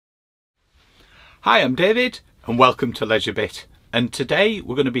Hi, I'm David and welcome to Leisure Bit, and today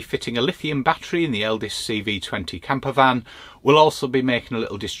we're going to be fitting a lithium battery in the Elddis CV20 campervan. We'll also be making a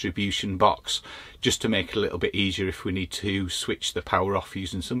little distribution box just to make it a little bit easier if we need to switch the power off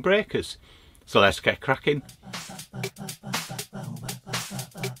using some breakers. So let's get cracking.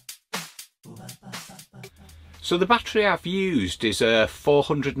 So the battery I've used is a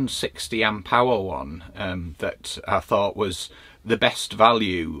 460 amp hour one that I thought was the best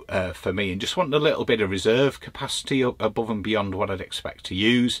value for me, and just wanted a little bit of reserve capacity above and beyond what I'd expect to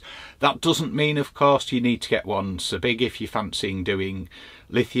use. That doesn't mean, of course, you need to get one so big if you're fancying doing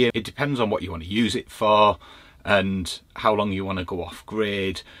lithium. It depends on what you want to use it for and how long you want to go off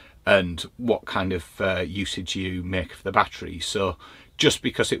grid and what kind of usage you make of the battery. So just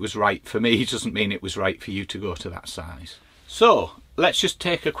because it was right for me doesn't mean it was right for you to go to that size. So let's just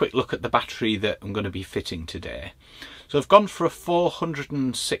take a quick look at the battery that I'm going to be fitting today. So I've gone for a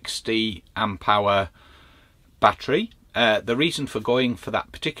 460 amp hour battery. The reason for going for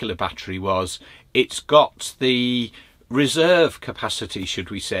that particular battery was it's got the reserve capacity, should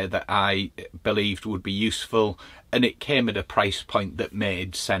we say, that I believed would be useful, and it came at a price point that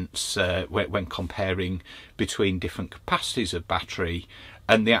made sense when comparing between different capacities of battery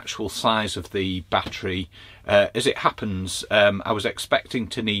and the actual size of the battery. As it happens, I was expecting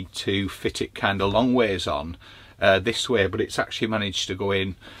to need to fit it kind of long ways on this way, but it's actually managed to go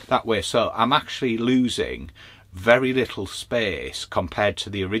in that way, so I'm actually losing very little space compared to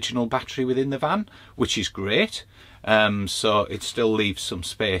the original battery within the van, which is great. So it still leaves some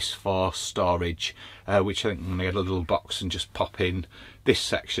space for storage, which I think I'm going to get a little box and just pop in this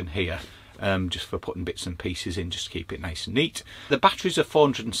section here, just for putting bits and pieces in, just to keep it nice and neat. The battery's a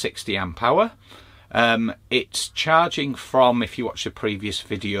 460 amp hour. It's charging from, if you watch the previous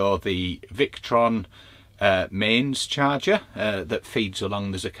video, the Victron mains charger that feeds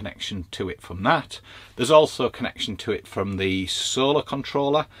along. There's a connection to it from that. There's also a connection to it from the solar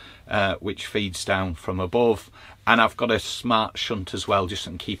controller, which feeds down from above, and I've got a smart shunt as well, just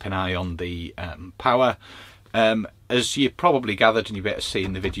to keep an eye on the power. As you probably gathered, and you better see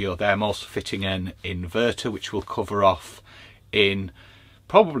in the video there, I'm also fitting an inverter, which we'll cover off in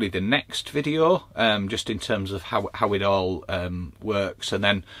probably the next video, just in terms of how it all works, and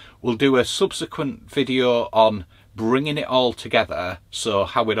then we'll do a subsequent video on bringing it all together, so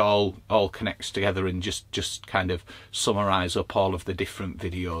how it all connects together, and just kind of summarize up all of the different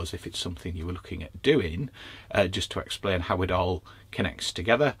videos if it's something you were looking at doing, just to explain how it all connects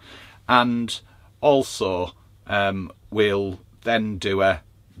together. And also we'll then do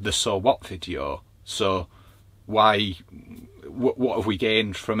the so what video. So what have we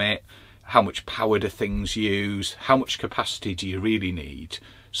gained from it, how much power do things use, how much capacity do you really need?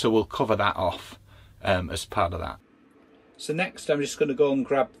 So we'll cover that off as part of that. So next I'm just going to go and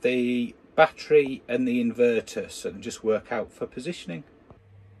grab the battery and the inverter, so just work out for positioning.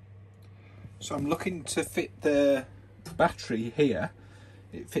 So I'm looking to fit the battery here.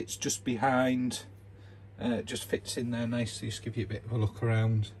 It fits just behind, it just fits in there nicely. Just give you a bit of a look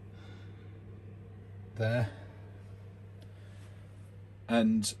around there.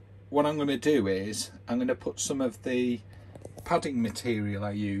 And what I'm going to do is I'm going to put some of the padding material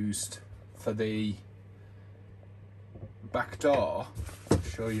I used for the back door, I'll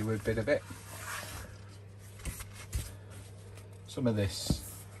show you a bit of it. Some of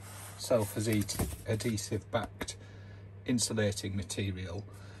this self-adhesive backed insulating material,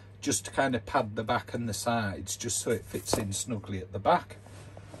 just to kind of pad the back and the sides, just so it fits in snugly at the back.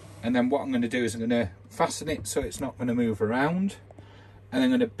 And then what I'm going to do is I'm going to fasten it so it's not going to move around, and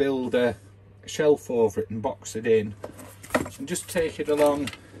I'm going to build a shelf over it and box it in, and just take it along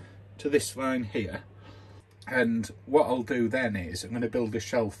to this line here. And what I'll do then is I'm going to build a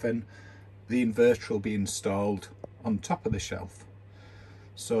shelf, and the inverter will be installed on top of the shelf.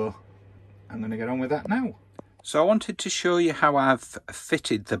 So I'm going to get on with that now. So I wanted to show you how I've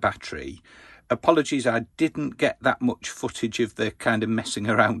fitted the battery. Apologies, I didn't get that much footage of the kind of messing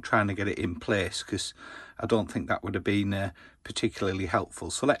around trying to get it in place, because I don't think that would have been particularly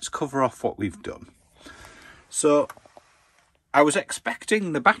helpful. So let's cover off what we've done. So I was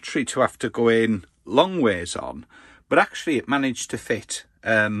expecting the battery to have to go in long ways on, but actually it managed to fit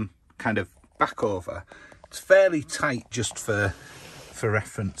kind of back over. It's fairly tight, just for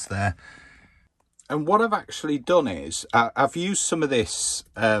reference there. And what I've actually done is I've used some of this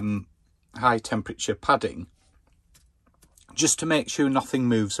high temperature padding just to make sure nothing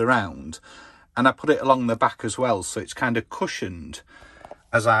moves around, and I put it along the back as well, so it's kind of cushioned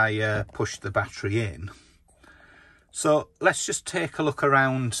as I push the battery in. So let's just take a look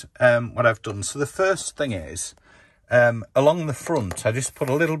around what I've done. So the first thing is along the front, I just put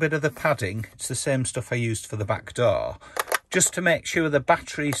a little bit of the padding. It's the same stuff I used for the back door, just to make sure the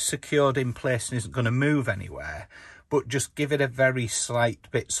battery's secured in place and isn't going to move anywhere, but just give it a very slight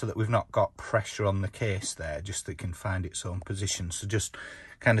bit so that we've not got pressure on the case there, just that it can find its own position. So just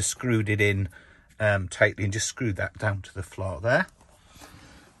kind of screwed it in tightly and just screwed that down to the floor there.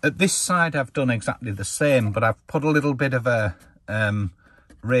 At this side I've done exactly the same, but I've put a little bit of a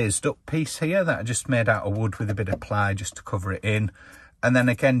raised up piece here that I just made out of wood with a bit of ply just to cover it in. And then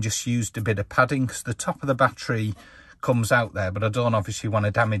again just used a bit of padding because the top of the battery comes out there, but I don't obviously want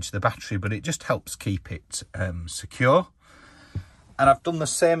to damage the battery, but it just helps keep it secure. And I've done the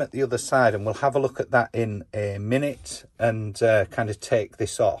same at the other side, and we'll have a look at that in a minute and kind of take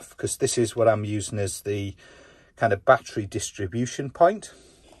this off, because this is what I'm using as the kind of battery distribution point.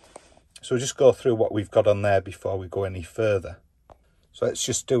 So we'll just go through what we've got on there before we go any further. So let's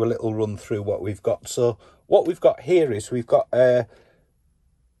just do a little run through what we've got. So what we've got here is we've got a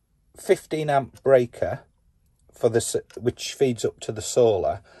 15 amp breaker for this, which feeds up to the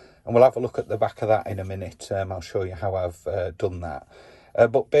solar, and we'll have a look at the back of that in a minute. I'll show you how I've done that.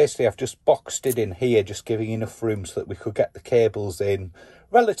 But basically I've just boxed it in here, just giving enough room so that we could get the cables in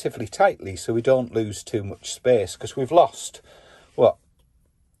relatively tightly so we don't lose too much space, because we've lost, what,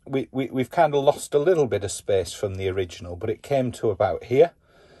 we've kind of lost a little bit of space from the original, but it came to about here.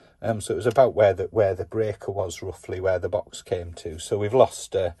 So it was about where the breaker was, roughly where the box came to. So we've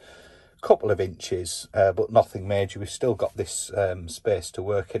lost couple of inches, but nothing major. We've still got this space to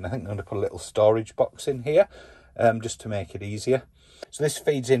work in. I think I'm going to put a little storage box in here just to make it easier. So this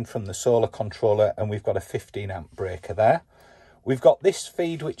feeds in from the solar controller, and we've got a 15 amp breaker there. We've got this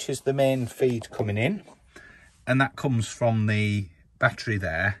feed, which is the main feed coming in, and that comes from the battery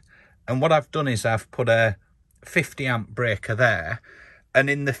there. And what I've done is I've put a 50 amp breaker there, and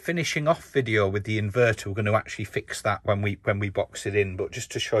in the finishing off video with the inverter, we're going to actually fix that when we box it in. But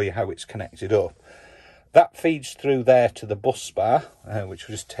just to show you how it's connected up, that feeds through there to the bus bar, which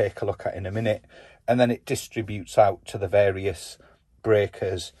we'll just take a look at in a minute. And then it distributes out to the various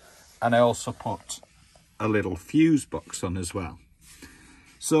breakers. And I also put a little fuse box on as well.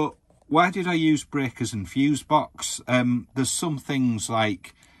 So why did I use breakers and fuse box? There's some things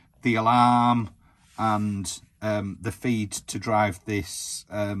like the alarm and the feed to drive this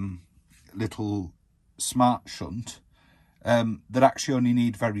little smart shunt that actually only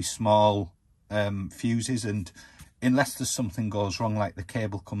need very small fuses, and unless there's something goes wrong, like the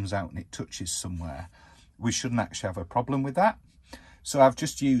cable comes out and it touches somewhere, we shouldn't actually have a problem with that. So I've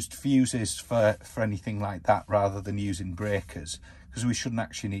just used fuses for anything like that rather than using breakers, because we shouldn't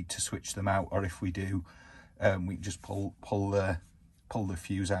actually need to switch them out, or if we do, we can just pull the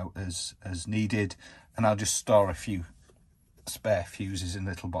fuse out as needed. And I'll just store a few spare fuses in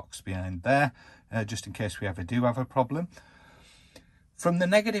a little box behind there, just in case we ever do have a problem. From the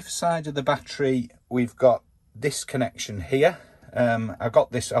negative side of the battery, we've got this connection here. I've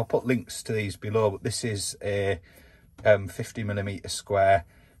got this, I'll put links to these below, but this is a 50mm square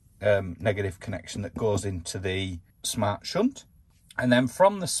negative connection that goes into the smart shunt. And then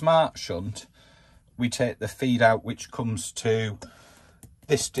from the smart shunt, we take the feed out, which comes to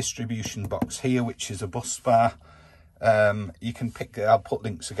this distribution box here, which is a bus bar. You can pick, I'll put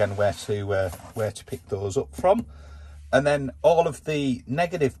links again where to pick those up from. And then all of the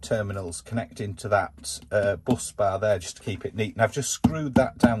negative terminals connect into that bus bar there, just to keep it neat. And I've just screwed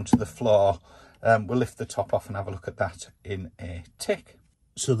that down to the floor. We'll lift the top off and have a look at that in a tick.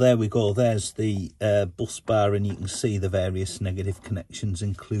 So there we go, there's the bus bar, and you can see the various negative connections,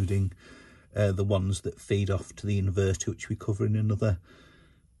 including the ones that feed off to the inverter, which we cover in another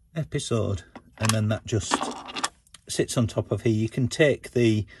episode. And then that just sits on top of here. You can take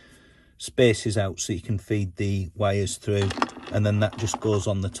the spaces out so you can feed the wires through, and then that just goes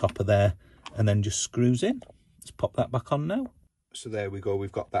on the top of there and then just screws in. Let's pop that back on now. So there we go,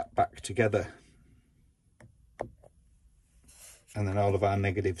 we've got that back together, and then all of our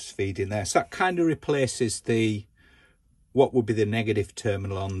negatives feed in there. So that kind of replaces the what would be the negative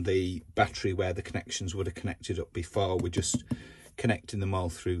terminal on the battery, where the connections would have connected up before. We're just connecting them all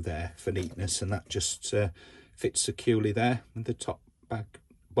through there for neatness, and that just fits securely there with the top back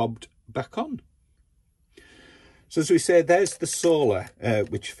bobbed back on. So as we say, there's the solar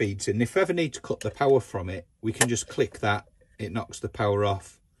which feeds in. If we ever need to cut the power from it, we can just click that, it knocks the power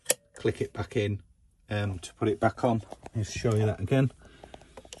off, click it back in to put it back on. I'll show you that again.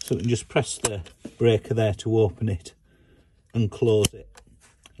 So we can just press the breaker there to open it and close it,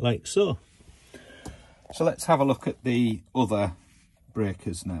 like so. So let's have a look at the other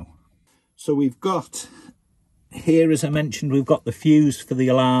breakers now. So we've got here, as I mentioned, we've got the fuse for the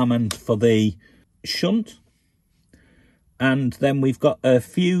alarm and for the shunt. And then we've got a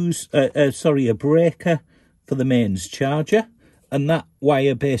a breaker for the mains charger, and that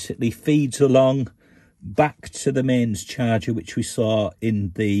wire basically feeds along back to the mains charger, which we saw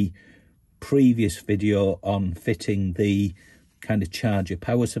in the previous video on fitting the kind of charger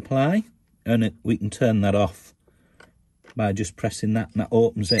power supply. And we can turn that off by just pressing that, and that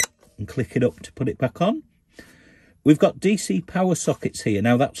opens it, and click it up to put it back on. We've got DC power sockets here.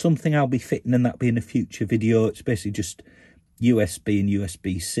 Now that's something I'll be fitting, and that'll be in a future video. It's basically just USB and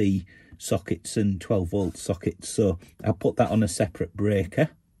USB-C sockets and 12-volt sockets, so I'll put that on a separate breaker.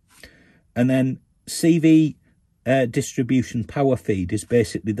 And then CV distribution power feed is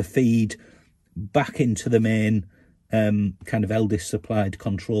basically the feed back into the main kind of Elddis supplied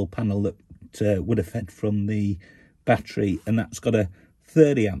control panel that would have fed from the battery, and that's got a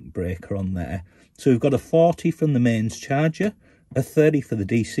 30 amp breaker on there. So we've got a 40 from the mains charger, a 30 for the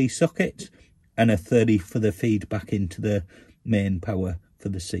DC socket, and a 30 for the feed back into the main power for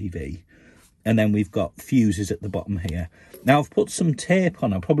the CV. And then we've got fuses at the bottom here. Now I've put some tape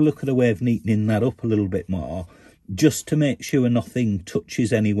on. I'll probably look at a way of neatening that up a little bit more, just to make sure nothing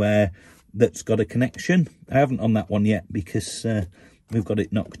touches anywhere that's got a connection. I haven't on that one yet because we've got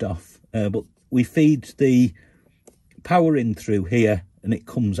it knocked off. But we feed the power in through here, and it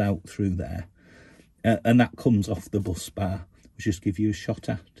comes out through there. And that comes off the bus bar, which just give you a shot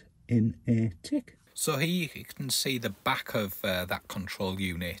at in a tick. So here you can see the back of that control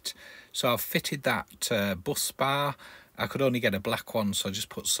unit. So I've fitted that bus bar. I could only get a black one, so I just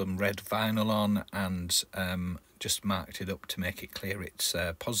put some red vinyl on and just marked it up to make it clear it's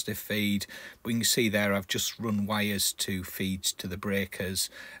positive feed. But you can see there I've just run wires to feeds to the breakers,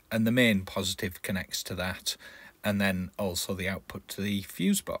 and the main positive connects to that, and then also the output to the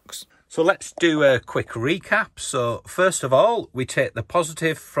fuse box. So let's do a quick recap. So first of all, we take the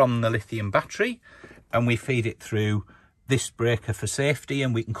positive from the lithium battery and we feed it through this breaker for safety,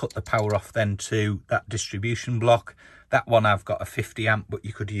 and we can cut the power off then to that distribution block. That one I've got a 50 amp, but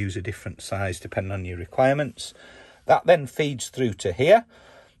you could use a different size depending on your requirements. That then feeds through to here,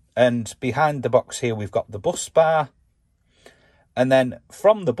 and behind the box here we've got the bus bar, and then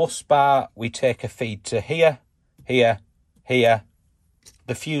from the bus bar we take a feed to here, here, here,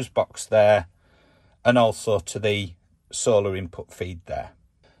 the fuse box there, and also to the solar input feed there.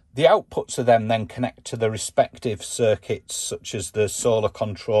 The outputs of them then connect to the respective circuits, such as the solar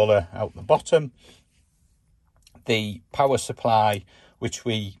controller out the bottom, the power supply, which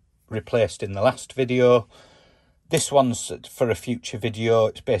we replaced in the last video. This one's for a future video.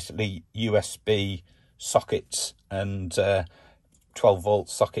 It's basically USB sockets and 12-volt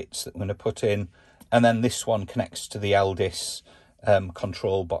sockets that I'm going to put in. And then this one connects to the Elldis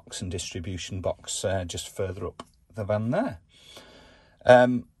control box and distribution box just further up the van there.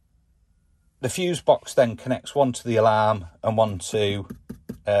 The fuse box then connects one to the alarm and one to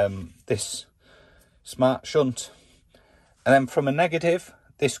this smart shunt. And then from a negative,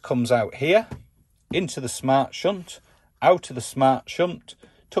 this comes out here, into the smart shunt, out of the smart shunt,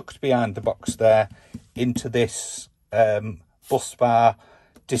 tucked behind the box there, into this bus bar,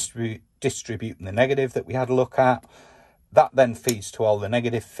 distributing the negative that we had a look at. That then feeds to all the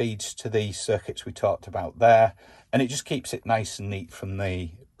negative feeds to the circuits we talked about there, and it just keeps it nice and neat from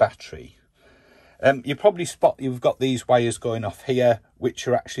the battery. You probably spot you've got these wires going off here, which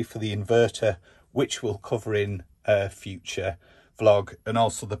are actually for the inverter, which we'll cover in a future vlog, and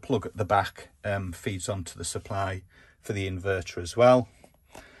also the plug at the back feeds onto the supply for the inverter as well.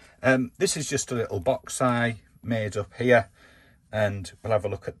 This is just a little box I made up here, and we'll have a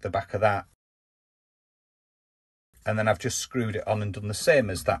look at the back of that. And then I've just screwed it on and done the same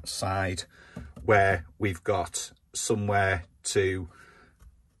as that side, where we've got somewhere to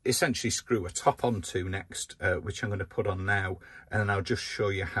essentially screw a top onto next, which I'm going to put on now, and then I'll just show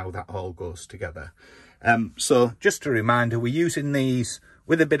you how that all goes together. So just a reminder, we're using these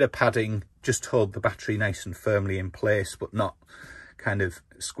with a bit of padding just to hold the battery nice and firmly in place, but not kind of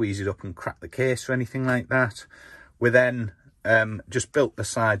squeeze it up and crack the case or anything like that. We then just built the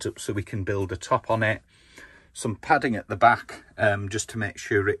sides up so we can build a top on it. Some padding at the back just to make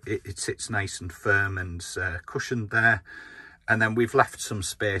sure it sits nice and firm and cushioned there. And then we've left some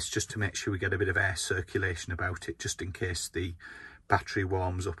space just to make sure we get a bit of air circulation about it, just in case the battery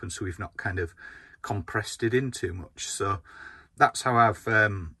warms up, and so we've not kind of compressed it in too much. So that's how I've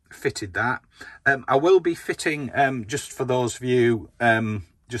fitted that. I will be fitting, just for those of you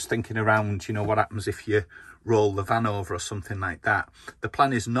just thinking around, you know, what happens if you roll the van over or something like that. The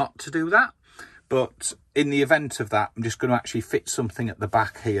plan is not to do that, but in the event of that, I'm just going to actually fit something at the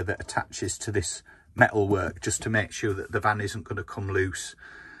back here that attaches to this metal work, just to make sure that the van isn't going to come loose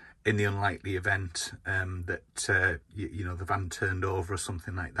in the unlikely event that you know, the van turned over or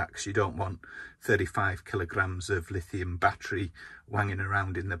something like that, because you don't want 35 kilograms of lithium battery wanging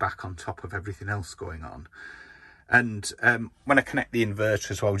around in the back on top of everything else going on. And when I connect the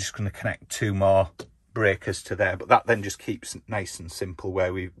inverter as well, we're just going to connect 2 more breakers to there, but that then just keeps it nice and simple,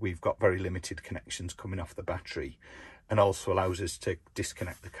 where we've got very limited connections coming off the battery, and also allows us to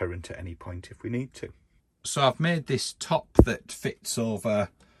disconnect the current at any point if we need to. So I've made this top that fits over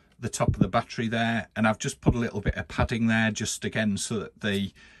the top of the battery there, and I've just put a little bit of padding there, just again so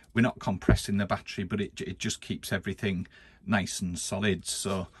that we're not compressing the battery, but it just keeps everything nice and solid.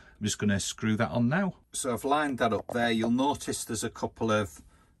 So I'm just going to screw that on now. So I've lined that up there. You'll notice there's a couple of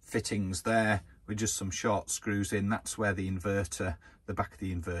fittings there with just some short screws in. That's where the inverter, the back of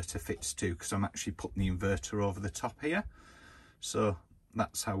the inverter fits to, because I'm actually putting the inverter over the top here. So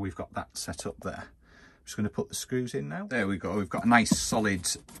that's how we've got that set up there. I'm just going to put the screws in now. There we go. We've got a nice solid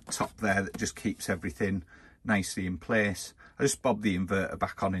top there that just keeps everything nicely in place. I just bob the inverter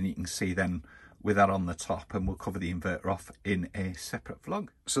back on, and you can see then with that on the top, and we'll cover the inverter off in a separate vlog.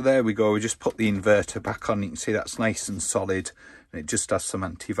 So there we go. We just put the inverter back on. You can see that's nice and solid, and it just has some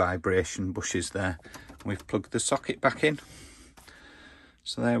anti-vibration bushes there. We've plugged the socket back in.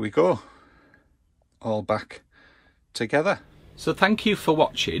 So there we go. All back together. So thank you for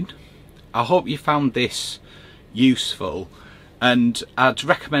watching. I hope you found this useful, and I'd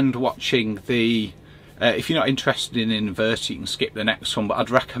recommend watching the if you're not interested in inverter, you can skip the next one, but I'd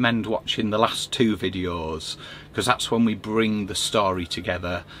recommend watching the last 2 videos, because that's when we bring the story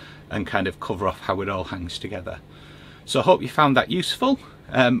together and kind of cover off how it all hangs together. So I hope you found that useful.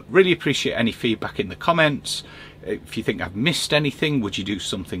 Really appreciate any feedback in the comments. If you think I've missed anything, would you do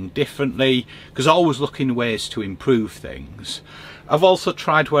something differently? Because I'm always looking ways to improve things. I've also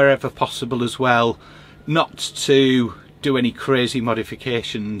tried wherever possible as well not to do any crazy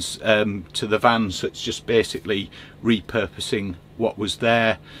modifications to the van, so it's just basically repurposing what was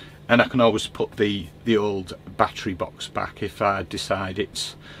there, and I can always put the old battery box back if I decide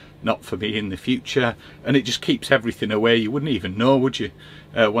it's not for me in the future, and it just keeps everything away. You wouldn't even know, would you,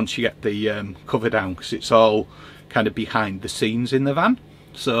 once you get the cover down, because it's all kind of behind the scenes in the van.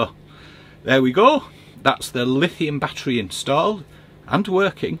 So there we go. That's the lithium battery installed and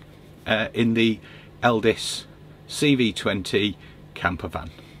working in the Elddis CV20 campervan.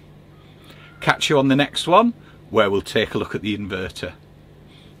 Catch you on the next one, where we'll take a look at the inverter.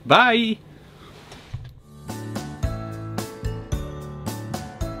 Bye!